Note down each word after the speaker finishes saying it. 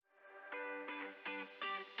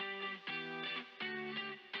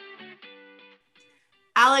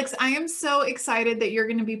Alex, I am so excited that you're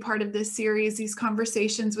going to be part of this series, these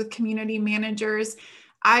conversations with community managers.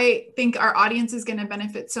 I think our audience is going to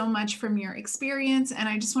benefit so much from your experience, and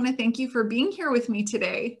I just want to thank you for being here with me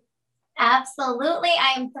today. Absolutely.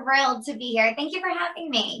 I am thrilled to be here. Thank you for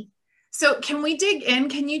having me. So, can we dig in?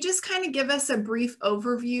 Can you just kind of give us a brief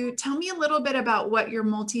overview? Tell me a little bit about what your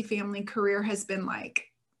multifamily career has been like.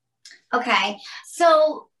 Okay.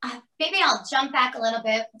 So maybe I'll jump back a little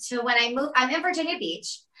bit to when I moved. I'm in Virginia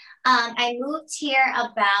Beach. I moved here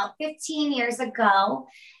about 15 years ago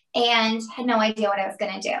and had no idea what I was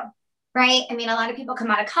going to do. Right. I mean, a lot of people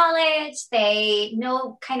come out of college, they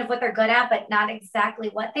know kind of what they're good at, but not exactly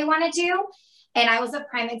what they want to do. And I was a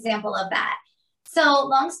prime example of that. So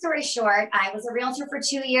long story short, I was a realtor for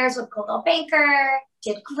 2 years with Coldwell Banker,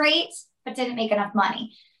 did great, but didn't make enough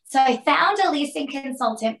money. So I found a leasing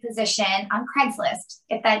consultant position on Craigslist,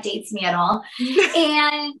 if that dates me at all.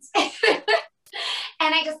 And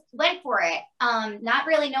and I just went for it, not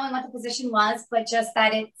really knowing what the position was, but just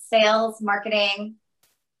that it's sales, marketing,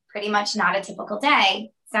 pretty much not a typical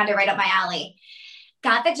day. Sounded right up my alley.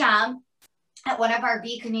 Got the job at one of our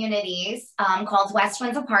B communities called West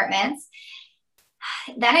Winds Apartments.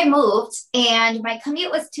 Then I moved and my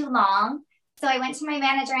commute was too long. So I went to my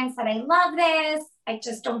manager and said, I love this. I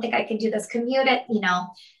just don't think I can do this commute.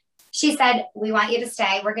 She said, we want you to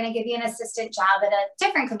stay. We're going to give you an assistant job at a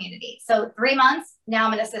different community. So 3 months, now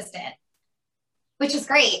I'm an assistant, which is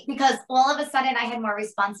great because all of a sudden I had more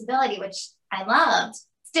responsibility, which I loved.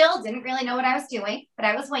 Still didn't really know what I was doing, but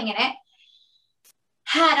I was winging it.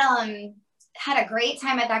 Had a great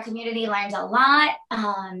time at that community, learned a lot.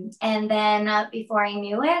 And then before I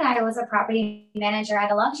knew it, I was a property manager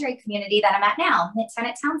at a luxury community that I'm at now,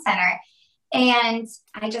 Mid-Tenant Town Center. And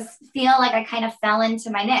I just feel like I kind of fell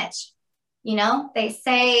into my niche. You know, they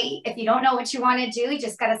say, if you don't know what you want to do, you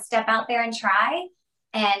just got to step out there and try.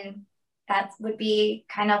 And that would be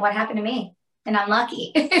kind of what happened to me. And I'm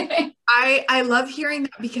lucky. I love hearing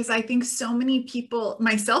that because I think so many people,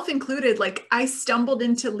 myself included, like I stumbled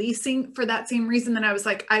into leasing for that same reason that I was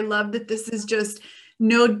like, I love that this is just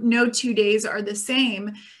no 2 days are the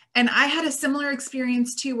same. And I had a similar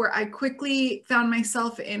experience too, where I quickly found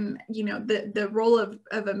myself in, the role of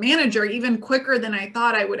a manager, even quicker than I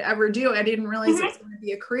thought I would ever do. I didn't realize it was going to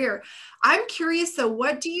be a career. I'm curious though,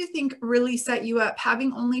 what do you think really set you up,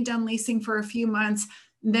 having only done leasing for a few months,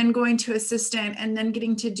 then going to assistant and then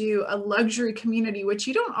getting to do a luxury community, which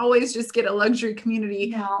you don't always just get a luxury community.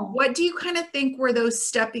 No. What do you kind of think were those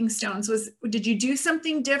stepping stones? Did you do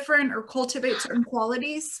something different or cultivate certain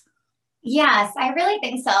qualities? Yes, I really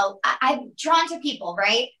think so. I'm drawn to people,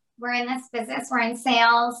 right? We're in this business, we're in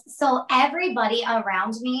sales. So everybody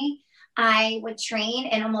around me, I would train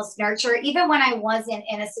and almost nurture. Even when I wasn't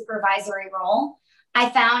in a supervisory role,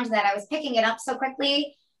 I found that I was picking it up so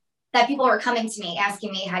quickly that people were coming to me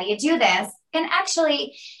asking me, how do you do this? And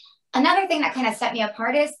actually, another thing that kind of set me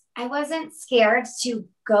apart is I wasn't scared to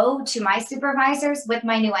go to my supervisors with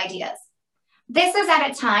my new ideas. This is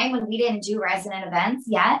at a time when we didn't do resident events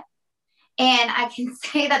yet. And I can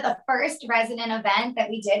say that the first resident event that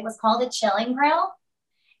we did was called a chilling grill.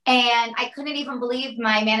 And I couldn't even believe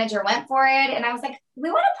my manager went for it. And I was like, we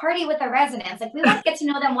want to party with the residents. Like we want to get to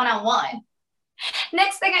know them one-on-one.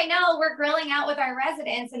 Next thing I know, we're grilling out with our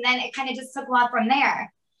residents. And then it kind of just took off from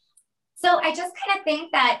there. So I just kind of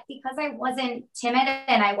think that because I wasn't timid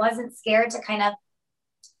and I wasn't scared to kind of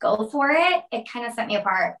go for it, it kind of set me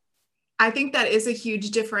apart. I think that is a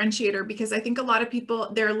huge differentiator because I think a lot of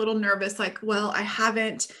people, they're a little nervous, like, well, I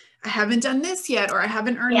haven't done this yet, or I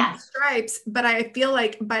haven't earned the stripes. But I feel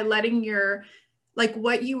like by letting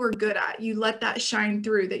what you were good at, you let that shine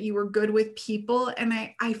through, that you were good with people. And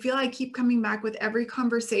I feel I keep coming back with every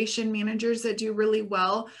conversation, managers that do really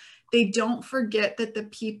well, they don't forget that the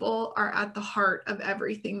people are at the heart of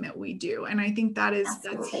everything that we do. And I think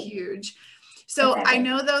that's huge. So I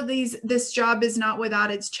know though this job is not without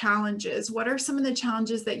its challenges. What are some of the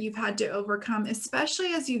challenges that you've had to overcome,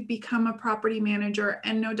 especially as you've become a property manager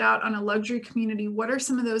and no doubt on a luxury community? What are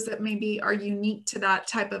some of those that maybe are unique to that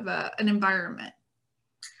type of an environment?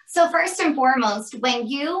 So first and foremost, when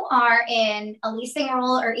you are in a leasing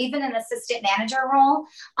role or even an assistant manager role,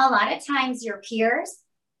 a lot of times your peers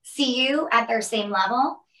see you at their same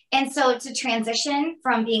level. And so to transition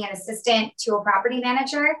from being an assistant to a property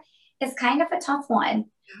manager is kind of a tough one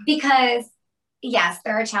because yes,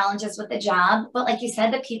 there are challenges with the job, but like you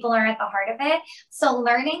said, the people are at the heart of it. So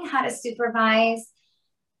learning how to supervise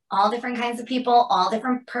all different kinds of people, all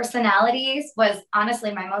different personalities was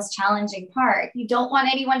honestly my most challenging part. You don't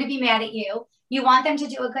want anyone to be mad at you. You want them to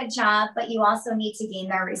do a good job, but you also need to gain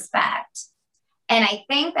their respect. And I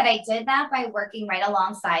think that I did that by working right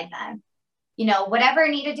alongside them. You know, whatever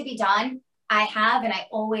needed to be done, I have, and I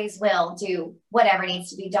always will do whatever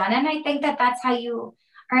needs to be done. And I think that that's how you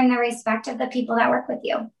earn the respect of the people that work with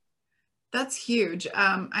you. That's huge.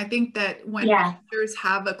 I think that when managers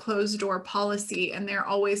have a closed door policy and they're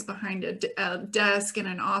always behind a desk in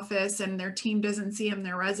an office and their team doesn't see them,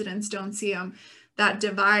 their residents don't see them, that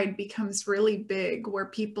divide becomes really big where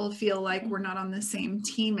people feel like we're not on the same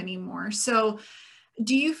team anymore. So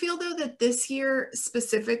do you feel though that this year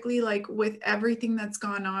specifically, like with everything that's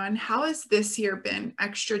gone on, how has this year been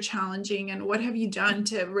extra challenging, and what have you done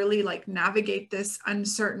to really like navigate this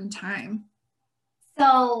uncertain time?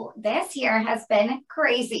 So this year has been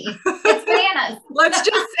crazy. It's bananas. Let's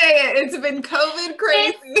just say it. It's been COVID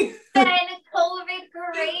crazy. It's been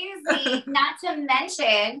COVID crazy. Not to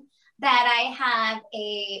mention that I have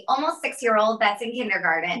a almost 6-year-old that's in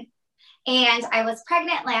kindergarten. And I was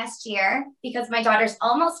pregnant last year because my daughter's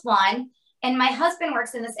almost 1. And my husband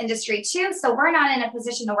works in this industry too. So we're not in a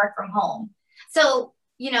position to work from home. So,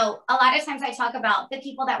 you know, a lot of times I talk about the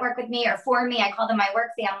people that work with me or for me, I call them my work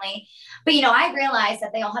family. But, you know, I realize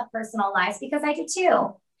that they all have personal lives because I do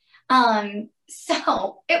too.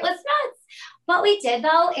 So it was nuts. What we did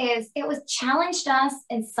though is it was challenged us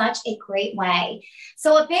in such a great way.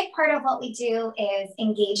 So a big part of what we do is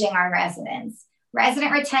engaging our residents,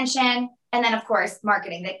 resident retention, and then of course,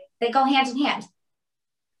 marketing. They go hand in hand.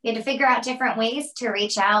 We had to figure out different ways to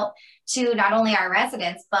reach out to not only our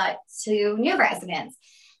residents, but to new residents.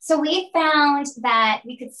 So we found that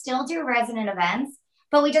we could still do resident events,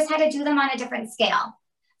 but we just had to do them on a different scale.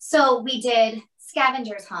 So we did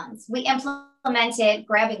scavengers hunts. We implemented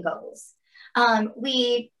grab and goes.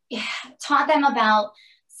 We taught them about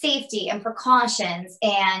safety and precautions,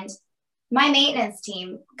 and my maintenance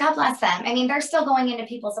team, God bless them. I mean, they're still going into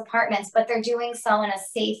people's apartments, but they're doing so in a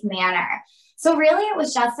safe manner. So really it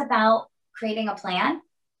was just about creating a plan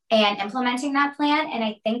and implementing that plan. And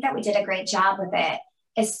I think that we did a great job with it.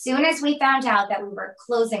 As soon as we found out that we were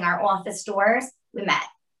closing our office doors, we met.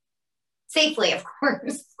 Safely, of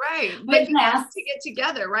course. Right. But you have to get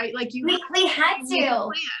together, right? Like we had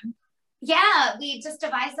to. Yeah, we just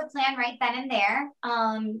devised a plan right then and there.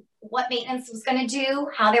 What maintenance was going to do,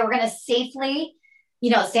 how they were going to safely,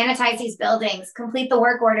 you know, sanitize these buildings, complete the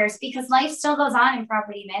work orders, because life still goes on in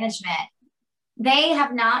property management. They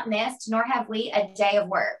have not missed, nor have we, a day of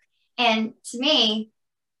work. And to me,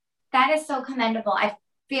 that is so commendable. I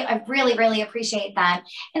really, really appreciate that.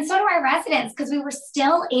 And so do our residents, because we were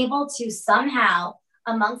still able to somehow,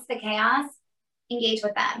 amongst the chaos, engage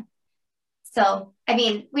with them. So, I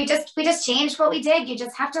mean, we just changed what we did. You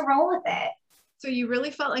just have to roll with it. So you really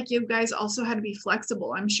felt like you guys also had to be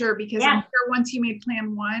flexible, I'm sure, because I'm sure once you made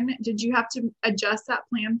plan 1, did you have to adjust that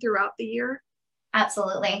plan throughout the year?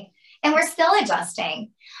 Absolutely. And we're still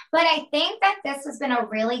adjusting. But I think that this has been a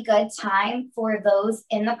really good time for those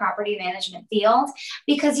in the property management field,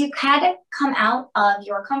 because you had to come out of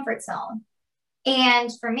your comfort zone. And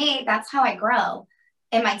for me, that's how I grow.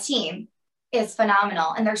 And my team is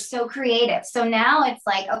phenomenal, and they're so creative. So now it's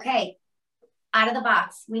like, okay, out of the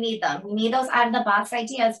box, we need them. We need those out of the box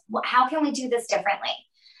ideas. How can we do this differently?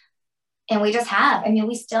 And we just have. I mean,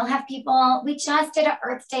 we still have people. We just did an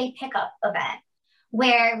Earth Day pickup event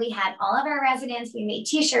where we had all of our residents. We made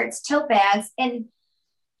t-shirts, tote bags, and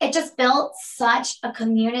it just built such a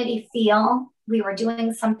community feel. We were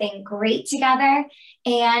doing something great together,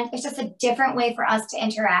 and it's just a different way for us to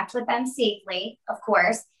interact with them safely, of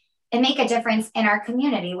course, and make a difference in our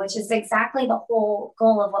community, which is exactly the whole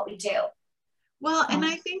goal of what we do. Well, and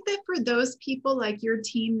I think that for those people like your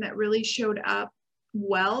team that really showed up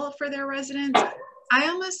well for their residents, I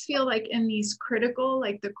almost feel like in these critical,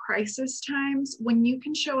 like the crisis times, when you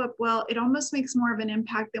can show up well, it almost makes more of an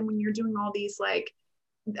impact than when you're doing all these, like,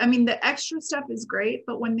 I mean, the extra stuff is great,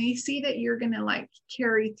 but when they see that you're going to like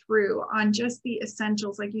carry through on just the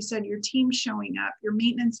essentials, like you said, your team showing up, your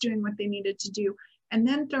maintenance doing what they needed to do, and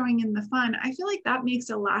then throwing in the fun, I feel like that makes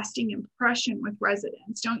a lasting impression with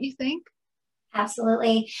residents, don't you think?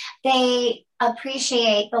 Absolutely. They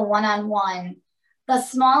appreciate the one-on-one. The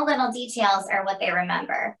small little details are what they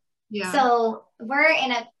remember. Yeah. So we're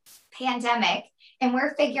in a pandemic and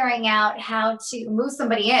we're figuring out how to move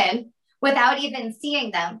somebody in without even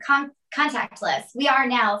seeing them, contactless. We are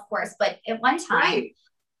now, of course, but at one time. Right.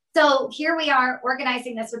 So here we are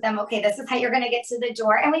organizing this with them. Okay, this is how you're going to get to the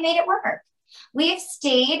door. And we made it work. We've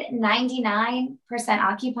stayed 99%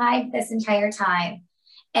 occupied this entire time.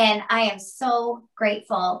 And I am so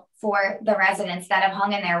grateful for the residents that have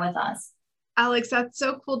hung in there with us. Alex, that's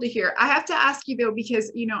so cool to hear. I have to ask you though,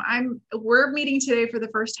 because, you know, we're meeting today for the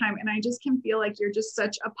first time and I just can feel like you're just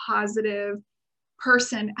such a positive,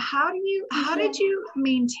 person. How did you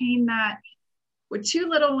maintain that with two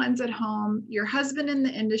little ones at home, your husband in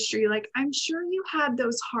the industry? Like, I'm sure you had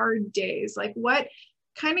those hard days. Like, what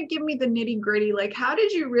kind of give me the nitty gritty? Like, how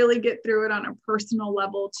did you really get through it on a personal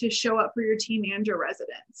level to show up for your team and your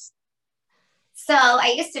residents? So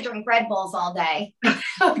I used to drink Red Bulls all day.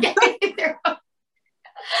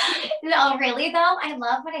 No, really though, I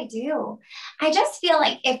love what I do. I just feel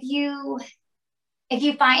like if you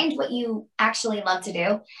find what you actually love to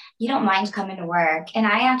do, you don't mind coming to work. And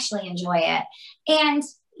I actually enjoy it. And,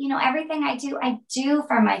 everything I do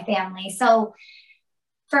for my family. So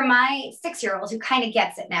for my 6-year-old who kind of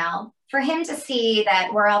gets it now, for him to see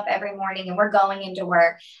that we're up every morning and we're going into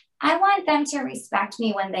work, I want them to respect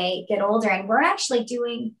me when they get older. And we're actually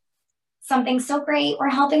doing something so great. We're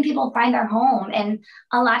helping people find their home. And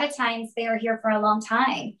a lot of times they are here for a long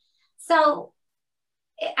time. So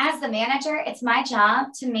as the manager, it's my job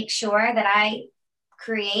to make sure that I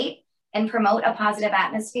create and promote a positive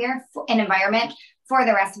atmosphere and environment for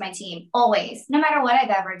the rest of my team, always, no matter what I've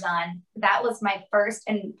ever done. That was my first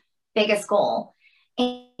and biggest goal.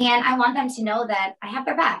 And I want them to know that I have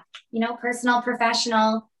their back, personal,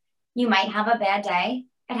 professional. You might have a bad day.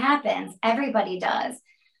 It happens. Everybody does.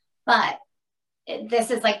 But this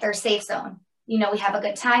is like their safe zone. We have a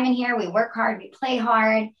good time in here. We work hard. We play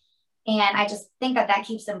hard. And I just think that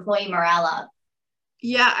keeps employee morale up.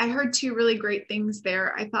 Yeah, I heard two really great things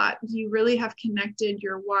there. I thought you really have connected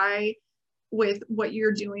your why with what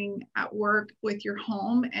you're doing at work with your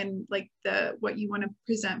home and like what you want to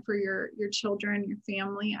present for your children, your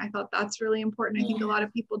family. I thought that's really important. I think a lot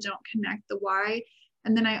of people don't connect the why.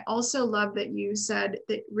 And then I also love that you said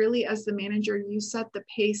that really as the manager, you set the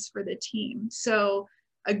pace for the team. So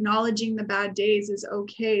acknowledging the bad days is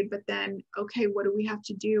okay, but then, okay, what do we have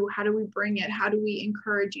to do? How do we bring it? How do we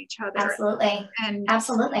encourage each other? Absolutely. And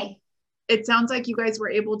absolutely. It sounds like you guys were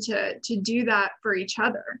able to do that for each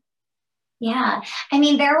other. Yeah. I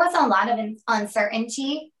mean, there was a lot of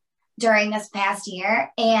uncertainty during this past year,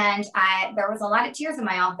 and there was a lot of tears in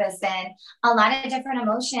my office and a lot of different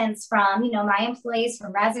emotions from, my employees,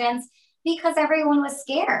 from residents, because everyone was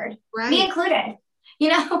scared, right. Me included. We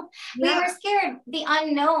were scared, the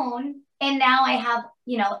unknown. And now I have,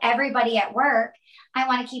 everybody at work. I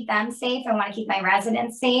want to keep them safe. I want to keep my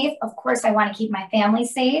residents safe. Of course, I want to keep my family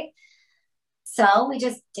safe. So we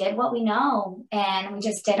just did what we know, and we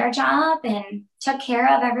just did our job and took care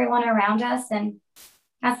of everyone around us. And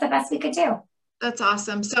that's the best we could do. That's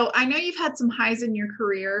awesome. So I know you've had some highs in your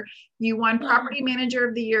career. You won Property Manager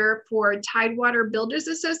of the Year for Tidewater Builders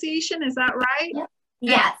Association. Is that right? Yep.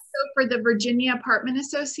 Yes. So for the Virginia Apartment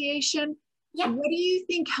Association. Yeah. What do you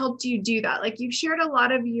think helped you do that? Like you've shared a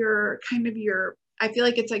lot of your I feel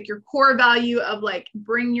like it's like your core value of like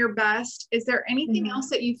bring your best. Is there anything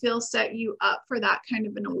else that you feel set you up for that kind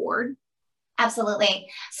of an award? Absolutely.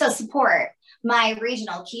 So support. My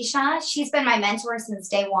regional, Keisha, she's been my mentor since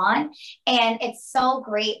day one. And it's so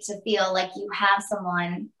great to feel like you have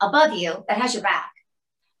someone above you that has your back.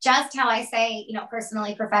 Just how I say,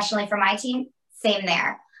 personally, professionally for my team, same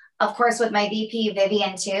there. Of course, with my VP,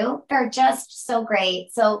 Vivian, too, they're just so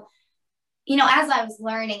great. So, as I was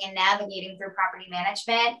learning and navigating through property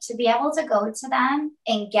management, to be able to go to them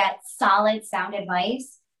and get solid, sound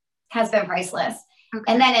advice has been priceless.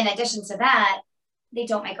 Okay. And then in addition to that, they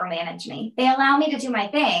don't micromanage me. They allow me to do my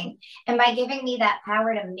thing. And by giving me that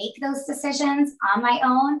power to make those decisions on my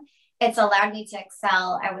own, it's allowed me to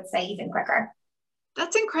excel, I would say, even quicker.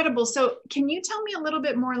 That's incredible. So can you tell me a little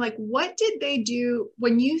bit more, like what did they do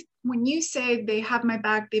when you say they have my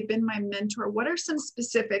back, they've been my mentor? What are some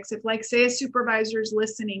specifics if like say a supervisor is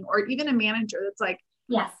listening or even a manager that's like,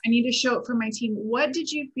 yes, I need to show up for my team. What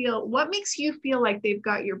makes you feel like they've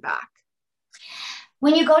got your back?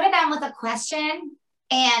 When you go to them with a question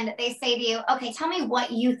and they say to you, okay, tell me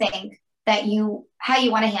what you think how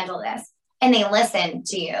you want to handle this. And they listen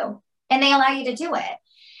to you and they allow you to do it.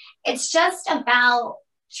 It's just about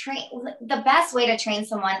the best way to train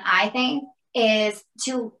someone, I think, is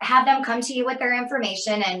to have them come to you with their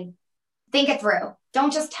information and think it through.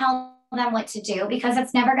 Don't just tell them what to do because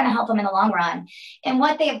it's never going to help them in the long run. And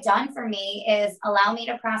what they've done for me is allow me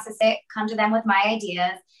to process it, come to them with my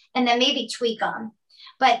ideas, and then maybe tweak them.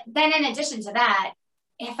 But then in addition to that,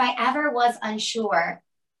 if I ever was unsure,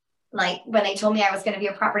 like when they told me I was going to be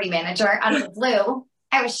a property manager out of the blue,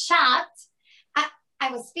 I was shocked. I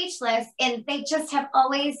was speechless, and they just have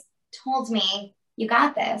always told me, you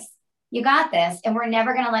got this, and we're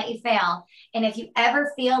never going to let you fail. And if you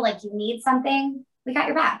ever feel like you need something, we got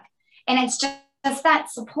your back. And it's just that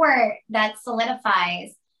support that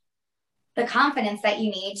solidifies the confidence that you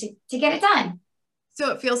need to get it done.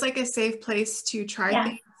 So it feels like a safe place to try Yeah.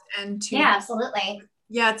 things and to, Yeah, absolutely.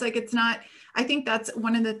 yeah, it's like, it's not, I think that's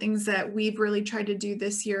one of the things that we've really tried to do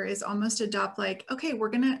this year is almost adopt like, okay, we're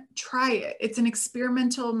going to try it. It's an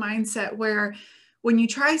experimental mindset where when you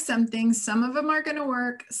try something, some of them are going to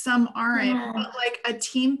work, some aren't. Yeah. But like a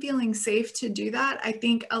team feeling safe to do that, I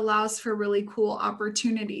think allows for really cool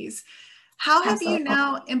opportunities. How have you Absolutely.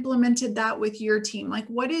 now implemented that with your team? Like,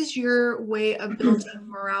 what is your way of building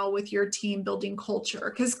morale with your team, building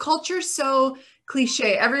culture? Because culture's so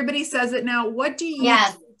cliche. Everybody says it now. What do you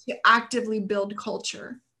Yes. do to actively build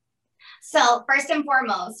culture? So first and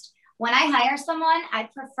foremost, when I hire someone, I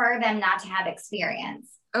prefer them not to have experience.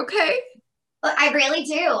 Okay. But I really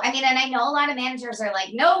do. I mean, and I know a lot of managers are like,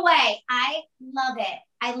 no way. I love it.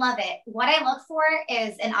 I love it. What I look for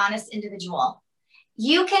is an honest individual.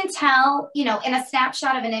 You can tell, you know, in a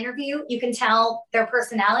snapshot of an interview, you can tell their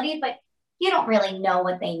personality, but you don't really know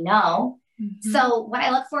what they know. Mm-hmm. So what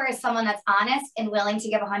I look for is someone that's honest and willing to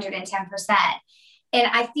give 110%. And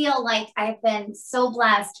I feel like I've been so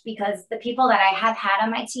blessed because the people that I have had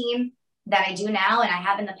on my team that I do now and I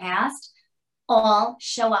have in the past all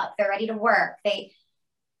show up. They're ready to work.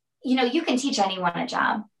 You know, you can teach anyone a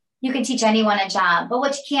job. You can teach anyone a job, but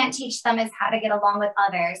what you can't teach them is how to get along with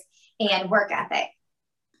others and work ethic.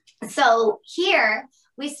 So here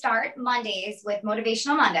we start Mondays with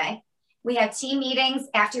Motivational Monday. We have team meetings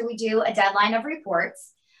after we do a deadline of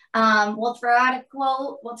reports. We'll throw out a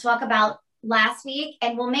quote. We'll talk about last week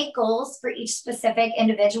and we'll make goals for each specific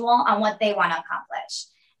individual on what they want to accomplish.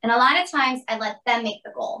 And a lot of times I let them make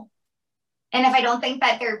the goal. And if I don't think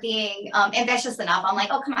that they're being ambitious enough, I'm like,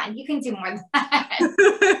 oh, come on, you can do more than that.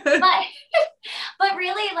 but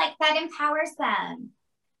really, like, that empowers them.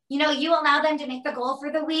 You know, you allow them to make the goal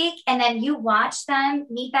for the week and then you watch them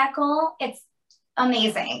meet that goal. It's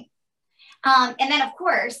amazing. And then, of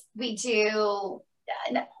course, we all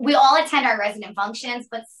attend our resident functions,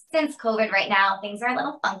 but since COVID right now, things are a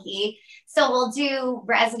little funky. So we'll do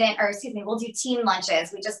we'll do team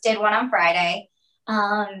lunches. We just did one on Friday.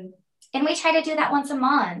 And we try to do that once a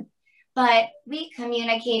month, but we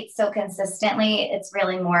communicate so consistently. It's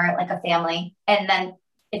really more like a family. And then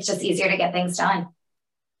it's just easier to get things done.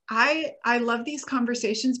 I love these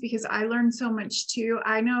conversations because I learn so much too.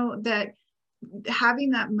 I know that having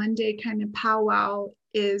that Monday kind of powwow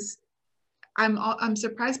is, I'm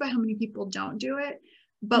surprised by how many people don't do it.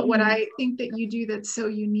 But what I think that you do that's so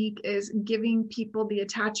unique is giving people the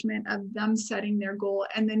attachment of them setting their goal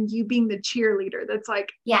and then you being the cheerleader that's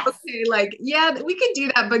like, yes. Okay, like, yeah, we could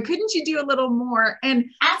do that, but couldn't you do a little more? And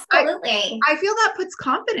absolutely. I feel that puts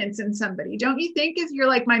confidence in somebody. Don't you think? If you're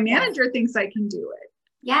like, my manager thinks I can do it.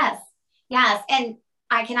 Yes. Yes. And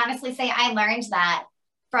I can honestly say I learned that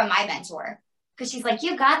from my mentor because she's like,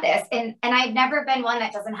 you got this. And I've never been one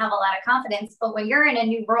that doesn't have a lot of confidence, but when you're in a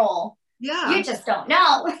new role, you just don't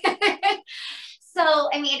know. So,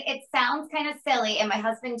 I mean, it sounds kind of silly. And my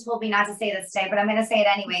husband told me not to say this today, but I'm going to say it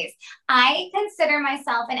anyways. I consider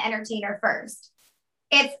myself an entertainer first.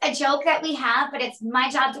 It's a joke that we have, but it's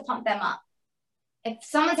my job to pump them up. If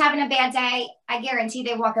someone's having a bad day, I guarantee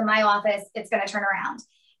they walk in my office, it's going to turn around.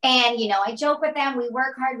 And, you know, I joke with them. We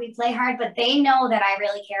work hard, we play hard, but they know that I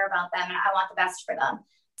really care about them and I want the best for them.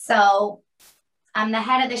 So I'm the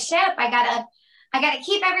head of the ship. I got to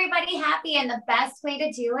keep everybody happy. And the best way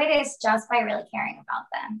to do it is just by really caring about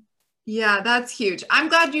them. Yeah, that's huge. I'm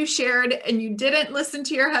glad you shared and you didn't listen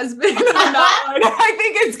to your husband on that one. I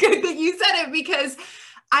think it's good that you said it because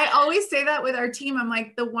I always say that with our team. I'm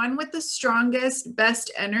like, the one with the strongest,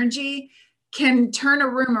 best energy can turn a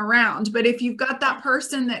room around. But if you've got that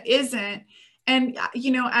person that isn't, and,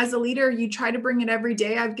 you know, as a leader, you try to bring it every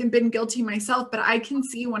day. I've been guilty myself, but I can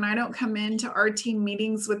see when I don't come into our team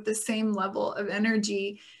meetings with the same level of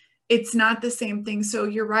energy, it's not the same thing. So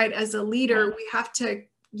you're right. As a leader, we have to,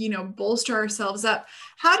 you know, bolster ourselves up.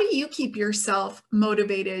 How do you keep yourself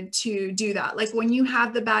motivated to do that? Like when you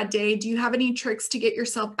have the bad day, do you have any tricks to get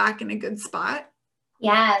yourself back in a good spot?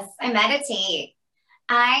 Yes, I meditate.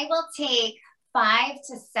 I will take 5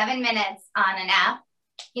 to 7 minutes on an app,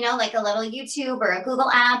 you know, like a little YouTube or a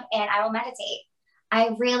Google app, and I will meditate.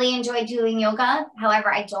 I really enjoy doing yoga.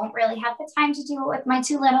 However, I don't really have the time to do it with my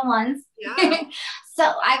 2 little ones. Yeah. So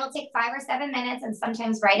I will take 5 or 7 minutes and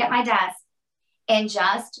sometimes right at my desk and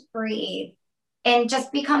just breathe and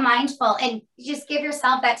just become mindful and just give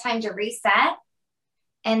yourself that time to reset.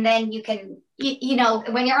 And then you can, you know,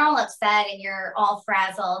 when you're all upset and you're all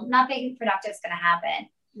frazzled, nothing productive is going to happen.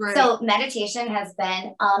 Right. So meditation has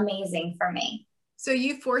been amazing for me. So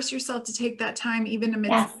you force yourself to take that time even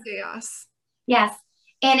amidst chaos. Yes.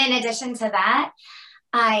 And in addition to that,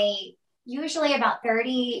 I usually about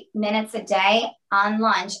 30 minutes a day on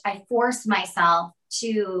lunch, I force myself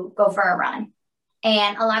to go for a run.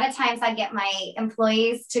 And a lot of times I get my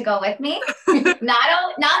employees to go with me,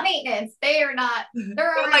 not maintenance. They are not,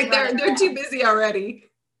 they're too busy already.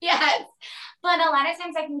 Yes. But a lot of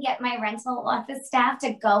times I can get my rental office staff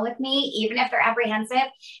to go with me, even if they're apprehensive.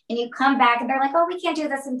 And you come back and they're like, oh, we can't do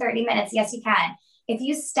this in 30 minutes. Yes, you can. If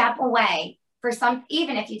you step away for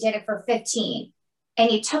even if you did it for 15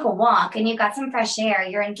 and you took a walk and you got some fresh air,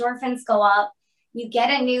 your endorphins go up, you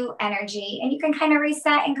get a new energy, and you can kind of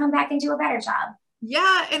reset and come back and do a better job.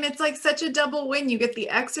 Yeah. And it's like such a double win. You get the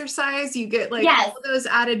exercise, you get like all those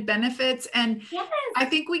added benefits. And I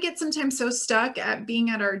think we get sometimes so stuck at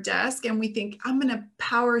being at our desk and we think, I'm going to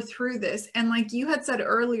power through this. And like you had said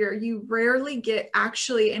earlier, you rarely get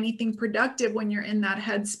actually anything productive when you're in that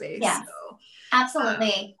headspace. Yeah, so,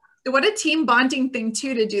 absolutely. What a team bonding thing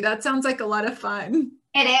too to do. That sounds like a lot of fun.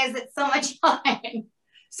 It is. It's so much fun.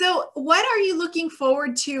 So what are you looking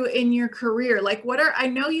forward to in your career? Like I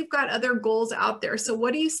know you've got other goals out there. So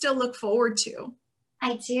what do you still look forward to?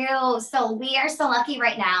 I do. So we are so lucky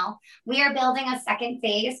right now. We are building a second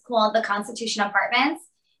phase called the Constitution Apartments,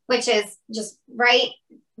 which is just right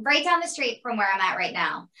down the street from where I'm at right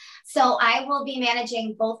now. So I will be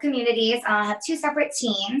managing both communities. I'll have 2 separate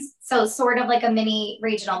teams. So sort of like a mini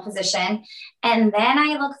regional position. And then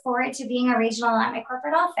I look forward to being a regional at my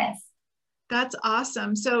corporate office. That's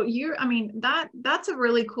awesome. So that's a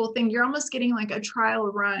really cool thing. You're almost getting like a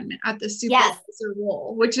trial run at the supervisor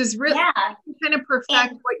role, which is really kind of perfect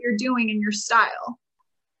what you're doing in your style.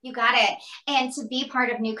 You got it. And to be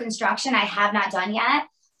part of new construction, I have not done yet.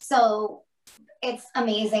 So it's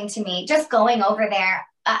amazing to me. Just going over there,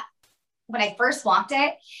 when I first walked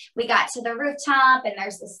it, we got to the rooftop and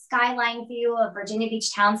there's this skyline view of Virginia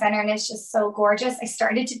Beach Town Center. And it's just so gorgeous. I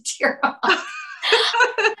started to tear up.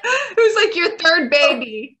 It was like your third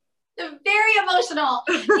baby. Very emotional.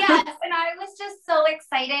 Yes. And I was just so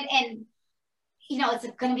excited. And, it's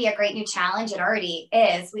going to be a great new challenge. It already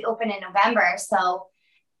is. We open in November. So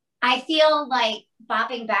I feel like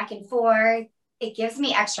bopping back and forth, it gives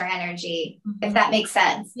me extra energy, if that makes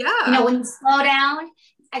sense. Yeah. When you slow down,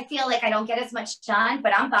 I feel like I don't get as much done,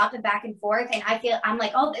 but I'm bopping back and forth. And I'm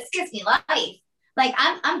like, oh, this gives me life. Like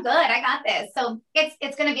I'm good. I got this. So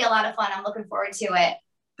it's going to be a lot of fun. I'm looking forward to it.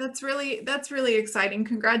 That's really exciting.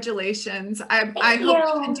 Congratulations. I hope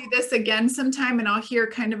you can do this again sometime and I'll hear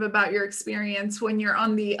kind of about your experience when you're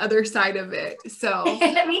on the other side of it. So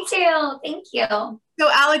me too. Thank you. So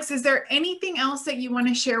Alex, is there anything else that you want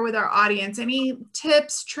to share with our audience? Any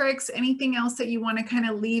tips, tricks, anything else that you want to kind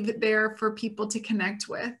of leave there for people to connect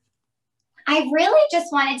with? I really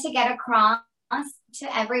just wanted to get across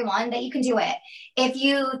to everyone that you can do it. If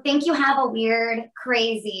you think you have a weird,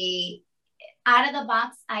 crazy, out of the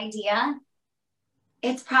box idea,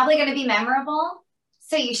 it's probably going to be memorable.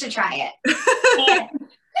 So you should try it.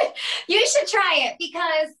 You should try it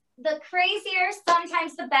because the crazier,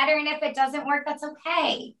 sometimes the better. And if it doesn't work, that's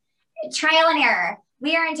okay. Trial and error.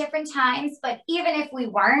 We are in different times, but even if we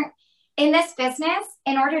weren't in this business,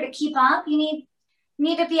 in order to keep up, you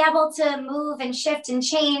need to be able to move and shift and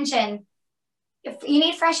change, and if you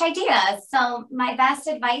need fresh ideas. So my best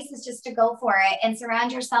advice is just to go for it and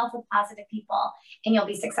surround yourself with positive people and you'll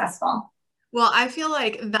be successful. Well, I feel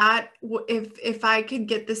like that if I could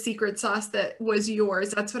get the secret sauce that was yours,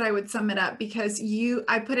 that's what I would sum it up, because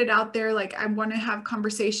I put it out there, like, I want to have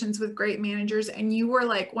conversations with great managers, and you were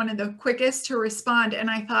like one of the quickest to respond. And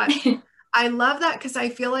I thought, I love that, because I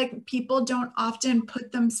feel like people don't often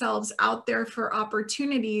put themselves out there for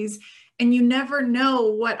opportunities. And you never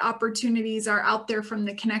know what opportunities are out there from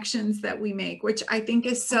the connections that we make, which I think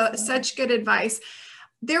is such good advice.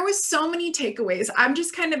 There was so many takeaways. I'm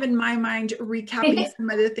just kind of in my mind recapping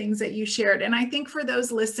some of the things that you shared. And I think for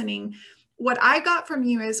those listening, what I got from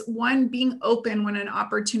you is, one, being open when an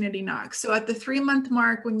opportunity knocks. So at the 3-month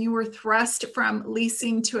mark, when you were thrust from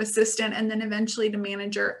leasing to assistant and then eventually to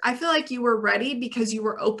manager, I feel like you were ready because you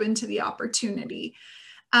were open to the opportunity.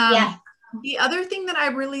 The other thing that I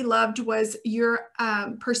really loved was your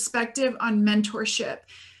perspective on mentorship.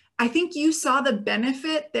 I think you saw the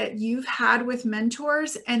benefit that you've had with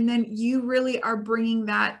mentors, and then you really are bringing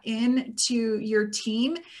that into your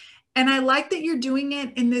team. And I like that you're doing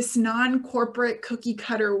it in this non-corporate cookie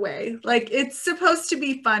cutter way. Like, it's supposed to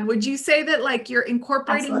be fun. Would you say that, like, you're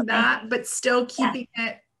incorporating that, but still keeping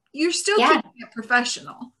it, you're still keeping it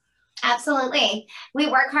professional? Absolutely. We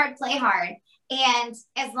work hard, play hard. And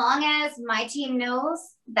as long as my team knows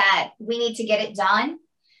that we need to get it done,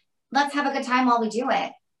 let's have a good time while we do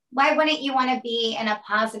it. Why wouldn't you want to be in a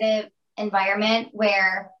positive environment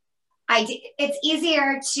where it's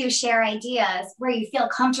easier to share ideas where you feel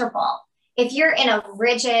comfortable. If you're in a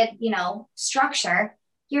rigid, structure,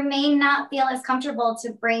 you may not feel as comfortable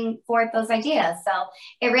to bring forth those ideas. So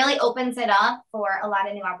it really opens it up for a lot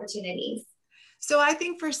of new opportunities. So I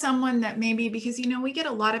think for someone that maybe, because, we get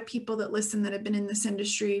a lot of people that listen that have been in this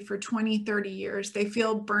industry for 20, 30 years, they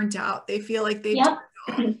feel burnt out. They feel like they've done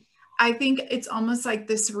it all. I think it's almost like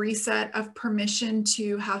this reset of permission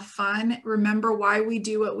to have fun. Remember why we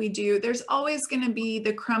do what we do. There's always going to be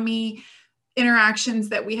the crummy interactions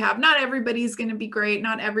that we have. Not everybody's going to be great.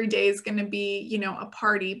 Not every day is going to be, a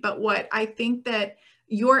party. But what I think that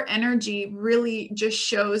your energy really just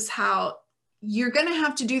shows how you're going to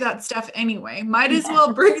have to do that stuff anyway. Might as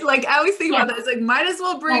well bring, like, I always think about that. It's like, might as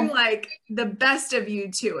well bring like the best of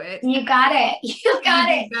you to it. You got it. You got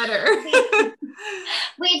it. Better.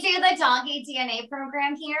 We do the doggy DNA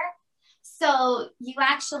program here. So you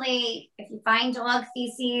actually, if you find dog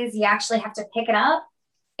feces, you actually have to pick it up.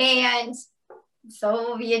 And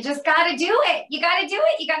so you just got to do it. You got to do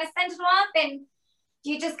it. You got to send it off, and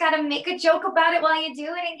you just got to make a joke about it while you do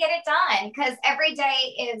it and get it done. Because every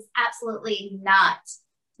day is absolutely not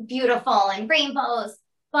beautiful and rainbows,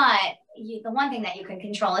 but the one thing that you can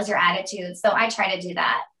control is your attitude. So I try to do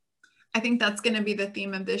that. I think that's going to be the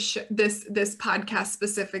theme of this this podcast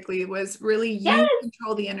specifically, was really you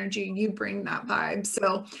control the energy, you bring that vibe.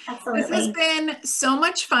 So Absolutely. This has been so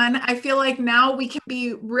much fun. I feel like now we can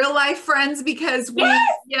be real life friends because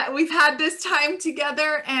we've had this time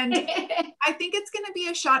together, and I think it's going to be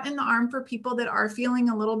a shot in the arm for people that are feeling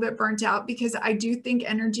a little bit burnt out, because I do think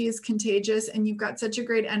energy is contagious, and you've got such a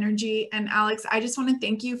great energy. And Alex, I just want to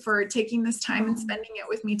thank you for taking this time and spending it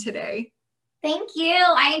with me today. Thank you.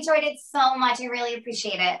 I enjoyed it so much. I really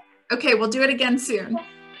appreciate it. Okay, we'll do it again soon.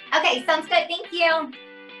 Okay, sounds good. Thank you.